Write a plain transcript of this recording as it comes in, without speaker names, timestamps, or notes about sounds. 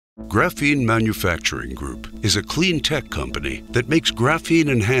Graphene Manufacturing Group is a clean tech company that makes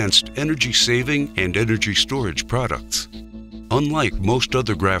graphene-enhanced energy-saving and energy storage products. Unlike most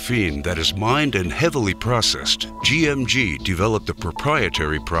other graphene that is mined and heavily processed, GMG developed a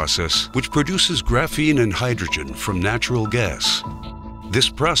proprietary process which produces graphene and hydrogen from natural gas. This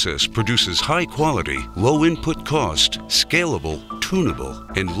process produces high-quality, low-input cost, scalable, tuneable,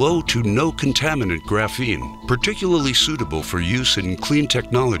 and low to no contaminant graphene, particularly suitable for use in clean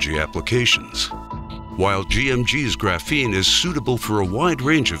technology applications. While GMG's graphene is suitable for a wide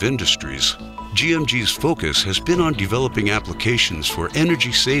range of industries, GMG's focus has been on developing applications for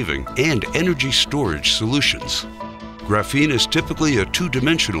energy-saving and energy storage solutions. Graphene is typically a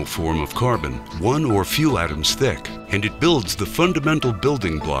two-dimensional form of carbon, one or few atoms thick, and it builds the fundamental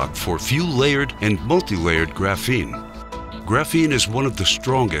building block for few-layered and multi-layered graphene. Graphene is one of the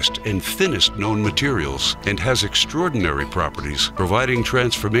strongest and thinnest known materials and has extraordinary properties, providing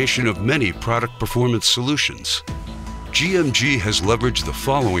transformation of many product performance solutions. GMG has leveraged the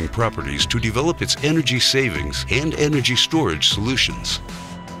following properties to develop its energy savings and energy storage solutions.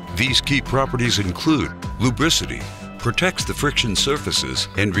 These key properties include lubricity, protects the friction surfaces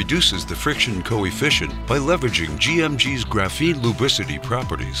and reduces the friction coefficient by leveraging GMG's graphene lubricity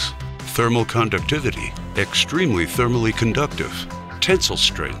properties. Thermal conductivity, extremely thermally conductive. Tensile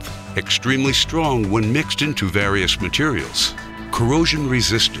strength, extremely strong when mixed into various materials. Corrosion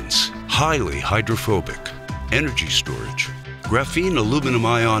resistance, highly hydrophobic. Energy storage. Graphene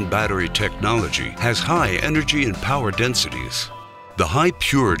aluminum-ion battery technology has high energy and power densities. The high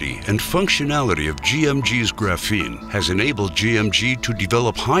purity and functionality of GMG's graphene has enabled GMG to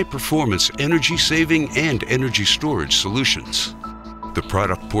develop high-performance energy-saving and energy storage solutions. The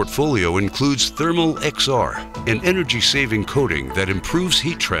product portfolio includes Thermal XR, an energy-saving coating that improves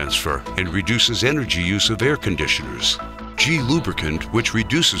heat transfer and reduces energy use of air conditioners, G lubricant, which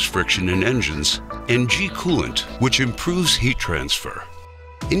reduces friction in engines, and G coolant, which improves heat transfer.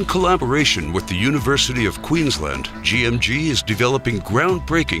 In collaboration with the University of Queensland, GMG is developing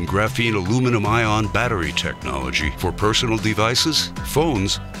groundbreaking graphene aluminum-ion battery technology for personal devices,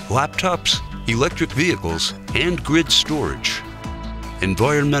 phones, laptops, electric vehicles, and grid storage.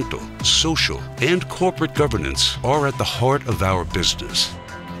 Environmental, social, and corporate governance are at the heart of our business.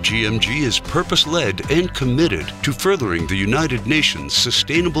 GMG is purpose-led and committed to furthering the United Nations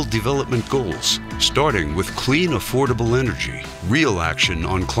Sustainable Development Goals, starting with clean, affordable energy, real action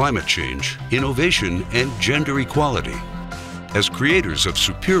on climate change, innovation, and gender equality. As creators of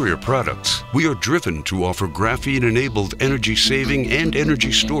superior products, we are driven to offer graphene-enabled energy-saving and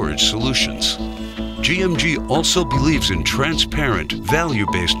energy storage solutions. GMG also believes in transparent,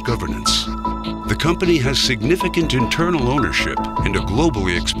 value-based governance. The company has significant internal ownership and a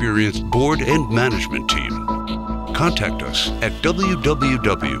globally experienced board and management team. Contact us at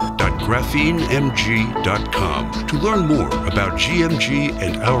www.graphenemg.com to learn more about GMG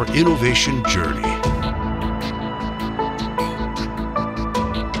and our innovation journey.